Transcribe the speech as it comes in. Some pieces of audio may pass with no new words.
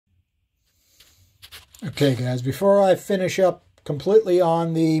Okay, guys, before I finish up completely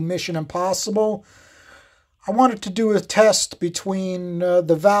on the Mission Impossible, I wanted to do a test between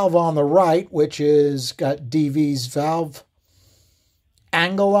the valve on the right, which is got DV's valve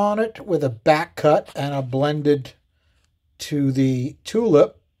angle on it with a back cut and a blended to the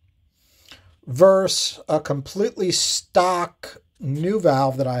tulip, versus a completely stock new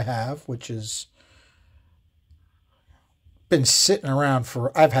valve that I have, which has been sitting around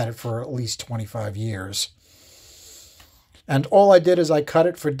for, I've had it for at least 25 years. And all I did is I cut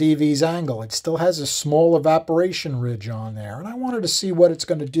it for DV's angle. It still has a small evaporation ridge on there. And I wanted to see what it's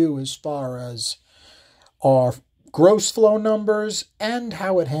going to do as far as our gross flow numbers and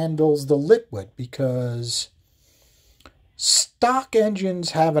how it handles the liquid, because stock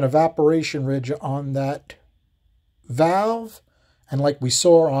engines have an evaporation ridge on that valve. And like we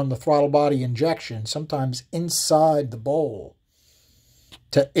saw on the throttle body injection, sometimes inside the bowl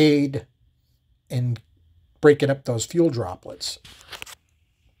to aid in breaking up those fuel droplets.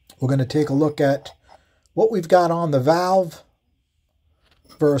 We're going to take a look at what we've got on the valve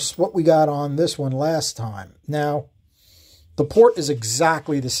versus what we got on this one last time. Now, the port is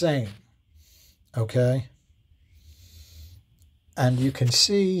exactly the same, okay? And you can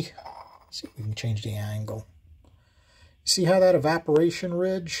see, let's see if we can change the angle. See how that evaporation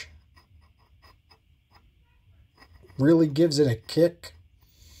ridge really gives it a kick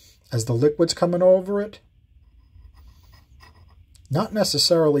as the liquid's coming over it? Not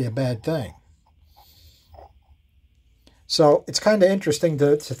necessarily a bad thing. So it's kind of interesting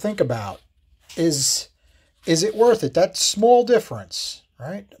to think about. Is it worth it? That small difference,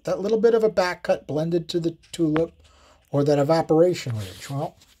 right? That little bit of a back cut blended to the tulip, or that evaporation ridge.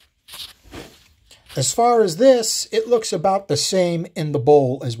 Well, as far as this, it looks about the same in the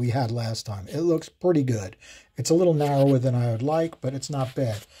bowl as we had last time. It looks pretty good. It's a little narrower than I would like, but it's not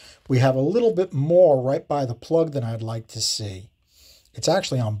bad. We have a little bit more right by the plug than I'd like to see. It's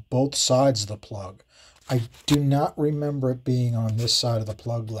actually on both sides of the plug. I do not remember it being on this side of the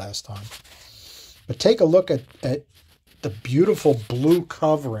plug last time. But take a look at the beautiful blue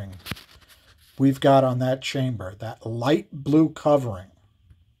covering we've got on that chamber, that light blue covering.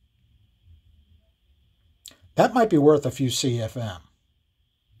 That might be worth a few CFM.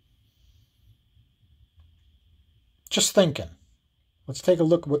 Just thinking. Let's take a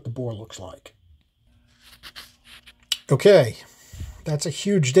look at what the bore looks like. Okay, that's a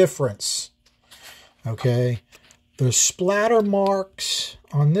huge difference. Okay, the splatter marks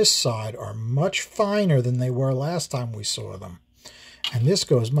on this side are much finer than they were last time we saw them. And this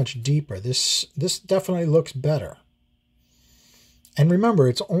goes much deeper. This definitely looks better. And remember,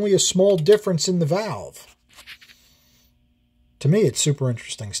 it's only a small difference in the valve. To me, it's super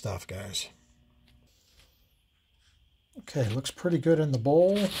interesting stuff, guys. Okay, looks pretty good in the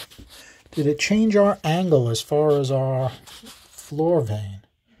bowl. Did it change our angle as far as our floor vane?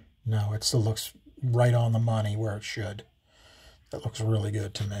 No, it still looks right on the money where it should. That looks really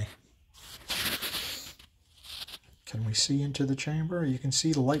good to me. Can we see into the chamber? You can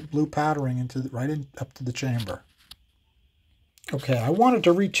see the light blue powdering into up to the chamber. Okay, I wanted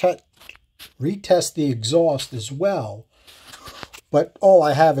to retest the exhaust as well. But all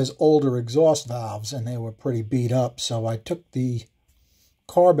I have is older exhaust valves, and they were pretty beat up, so I took the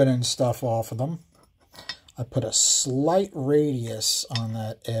carbon and stuff off of them. I put a slight radius on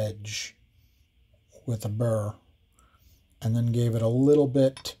that edge with a burr, and then gave it a little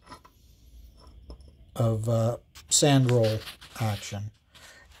bit of sand roll action.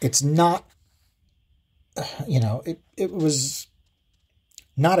 It's not, you know, it was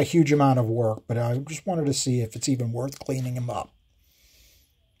not a huge amount of work, but I just wanted to see if it's even worth cleaning them up.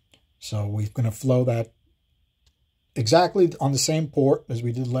 So we're going to flow that exactly on the same port as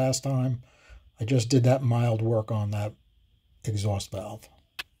we did last time. I just did that mild work on that exhaust valve.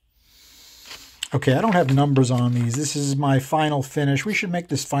 Okay, I don't have numbers on these. This is my final finish. We should make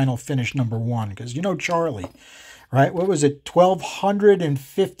this final finish number 1, because you know Charlie, right? What was it,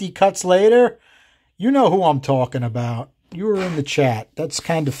 1,250 cuts later? You know who I'm talking about. You were in the chat. That's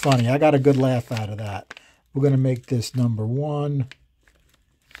kind of funny. I got a good laugh out of that. We're going to make this number 1.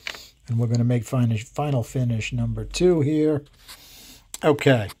 And we're going to make final finish number 2 here.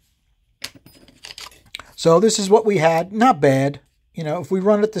 Okay. So this is what we had. Not bad. You know, if we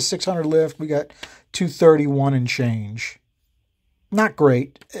run it to 600 lift, we got 231 and change. Not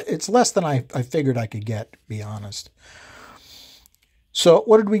great. It's less than I figured I could get, to be honest. So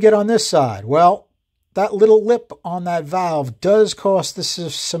what did we get on this side? Well, that little lip on that valve does cost us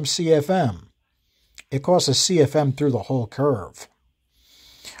some CFM. It costs a CFM through the whole curve.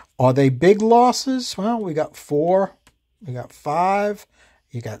 Are they big losses? Well, we got 4, we got 5,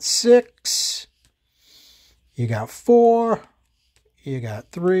 you got 6. You got 4, you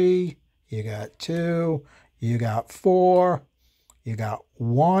got 3, you got 2, you got 4, you got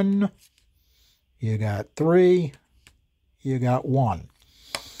 1, you got 3, you got 1.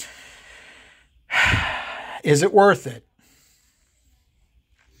 Is it worth it?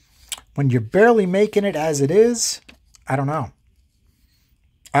 When you're barely making it as it is, I don't know.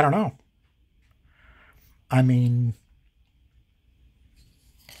 I don't know. I mean,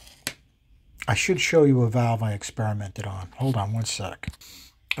 I should show you a valve I experimented on. Hold on one sec.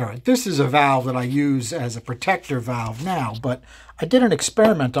 All right, this is a valve that I use as a protector valve now, but I did an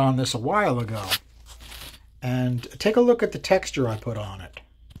experiment on this a while ago. And take a look at the texture I put on it.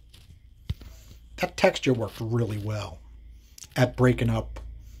 That texture worked really well at breaking up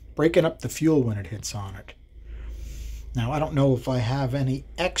the fuel when it hits on it. Now, I don't know if I have any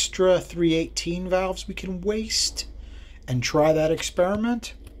extra 318 valves we can waste and try that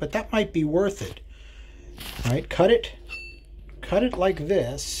experiment, but that might be worth it. All right, cut it like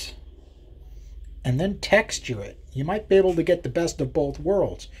this, and then texture it. You might be able to get the best of both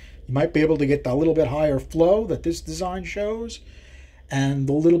worlds. You might be able to get the little bit higher flow that this design shows, and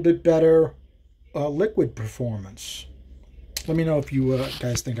the little bit better liquid performance. Let me know if you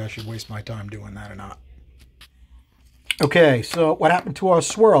guys think I should waste my time doing that or not. Okay, so what happened to our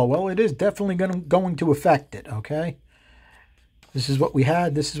swirl? Well, it is definitely going to affect it, okay? This is what we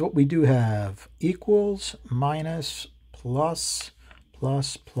had. This is what we do have. Equals, minus, plus,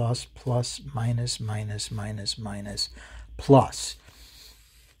 plus, plus, plus, minus, minus, minus, minus, plus.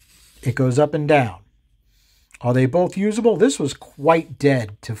 It goes up and down. Are they both usable? This was quite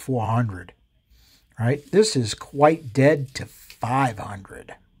dead to 400, right? This is quite dead to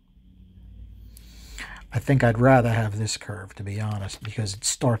 500. I think I'd rather have this curve, to be honest, because it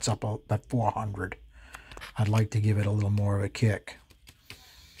starts up at 400. I'd like to give it a little more of a kick.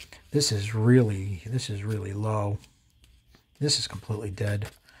 This is really low. This is completely dead.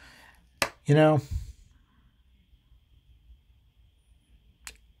 You know,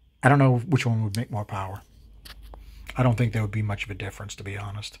 I don't know which one would make more power. I don't think there would be much of a difference, to be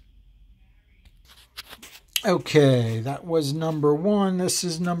honest. Okay, that was number 1. This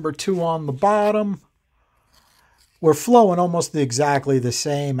is number 2 on the bottom. We're flowing almost exactly the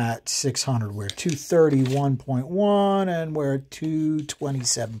same at 600. We're 231.1 and we're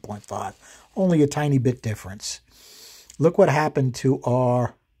 227.5. Only a tiny bit difference. Look what happened to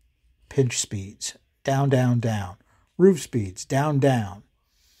our pinch speeds. Down, down, down. Roof speeds. Down, down.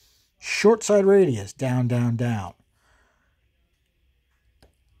 Short side radius. Down, down, down.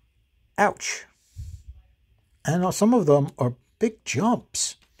 Ouch. And some of them are big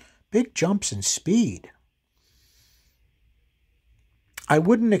jumps. Big jumps in speed. I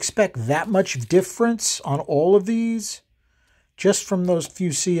wouldn't expect that much difference on all of these just from those few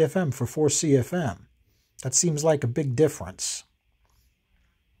CFM for 4 CFM. That seems like a big difference.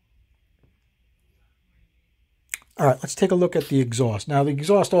 All right, let's take a look at the exhaust. Now, the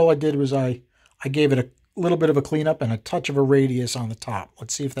exhaust, all I did was I gave it a little bit of a cleanup and a touch of a radius on the top.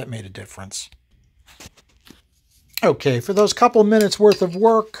 Let's see if that made a difference. Okay, for those couple minutes worth of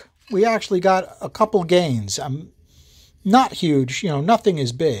work, we actually got a couple gains. Not huge, you know, nothing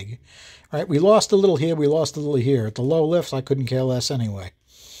is big, right? We lost a little here, we lost a little here. At the low lifts, I couldn't care less anyway.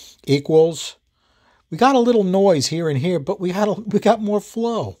 Equals. We got a little noise here and here, but we got more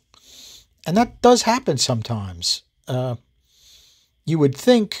flow. And that does happen sometimes. You would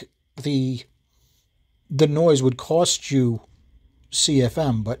think the noise would cost you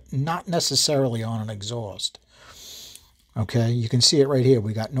CFM, but not necessarily on an exhaust. Okay, you can see it right here.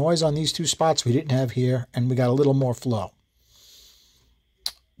 We got noise on these 2 spots we didn't have here, and we got a little more flow.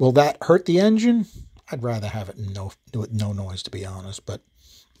 Will that hurt the engine? I'd rather have it with no noise, to be honest, but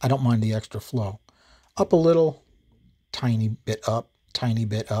I don't mind the extra flow. Up a little, tiny bit up, tiny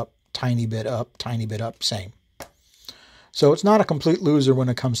bit up, tiny bit up, tiny bit up, same. So it's not a complete loser when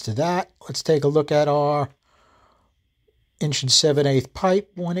it comes to that. Let's take a look at our 1 7/8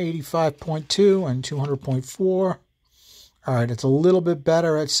 pipe, 185.2 and 200.4. All right, it's a little bit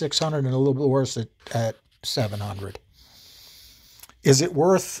better at 600 and a little bit worse at 700. Is it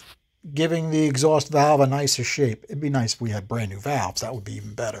worth giving the exhaust valve a nicer shape? It'd be nice if we had brand new valves. That would be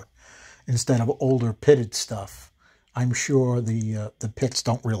even better instead of older pitted stuff. I'm sure the pits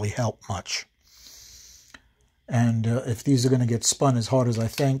don't really help much. And if these are going to get spun as hard as I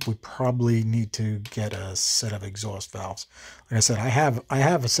think, we probably need to get a set of exhaust valves. Like I said, I have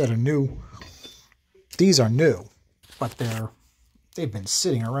a set of new. These are new. But they've been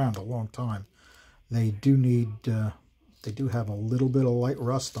sitting around a long time. They do have a little bit of light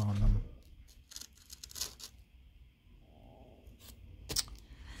rust on them.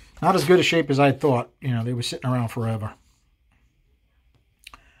 Not as good a shape as I thought. You know, they were sitting around forever.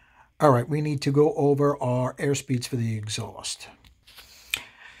 All right, we need to go over our airspeeds for the exhaust.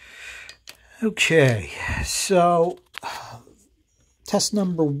 Okay, so test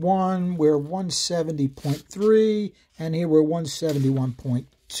number 1, we're 170.3, and here we're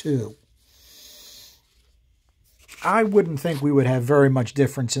 171.2. I wouldn't think we would have very much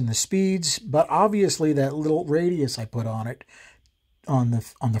difference in the speeds, but obviously that little radius I put on it, on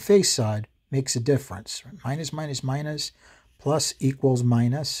the face side, makes a difference. Minus, minus, minus, plus equals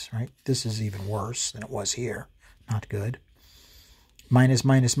minus, right? This is even worse than it was here. Not good. Minus,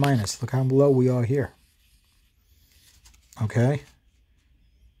 minus, minus. Look how low we are here. Okay?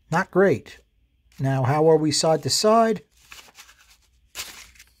 Not great. Now, how are we side to side?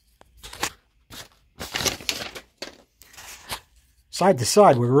 Side to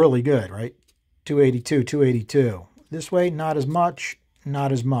side, we're really good, right? 282, 282. This way, not as much,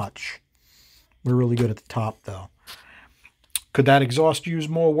 not as much. We're really good at the top, though. Could that exhaust use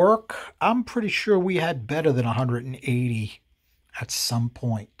more work? I'm pretty sure we had better than 180 at some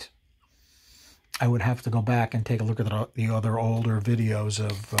point. I would have to go back and take a look at the other older videos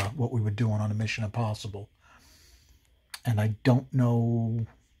of what we were doing on a Mission Impossible. And I don't know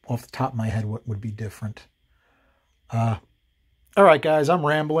off the top of my head what would be different. All right, guys, I'm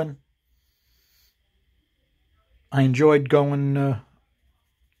rambling. I enjoyed going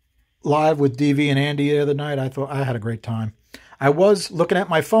live with DV and Andy the other night. I thought I had a great time. I was looking at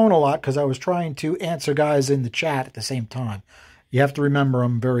my phone a lot because I was trying to answer guys in the chat at the same time. You have to remember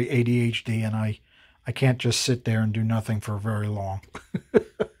I'm very ADHD, and I can't just sit there and do nothing for very long.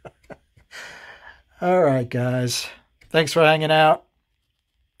 All right, guys. Thanks for hanging out.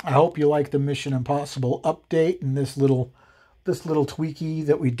 I hope you like the Mission Impossible update and this little tweaky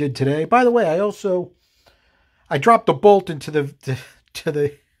that we did today. By the way, I dropped a bolt into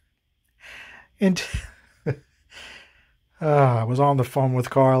I was on the phone with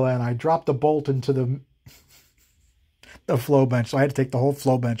Carla, and I dropped a bolt into the flow bench, so I had to take the whole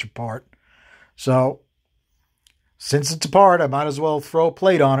flow bench apart. So, since it's apart, I might as well throw a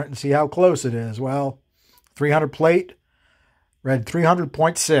plate on it and see how close it is. Well, 300 plate read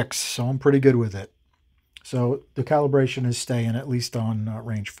 300.6, so I'm pretty good with it. So, the calibration is staying, at least on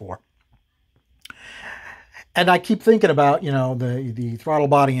range 4. And I keep thinking about, you know, the throttle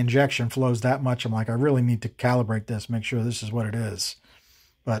body injection flows that much. I'm like, I really need to calibrate this, make sure this is what it is.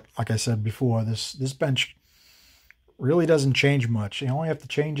 But like I said before, this bench really doesn't change much. You only have to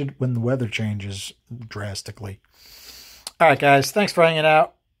change it when the weather changes drastically. All right, guys. Thanks for hanging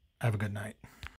out. Have a good night.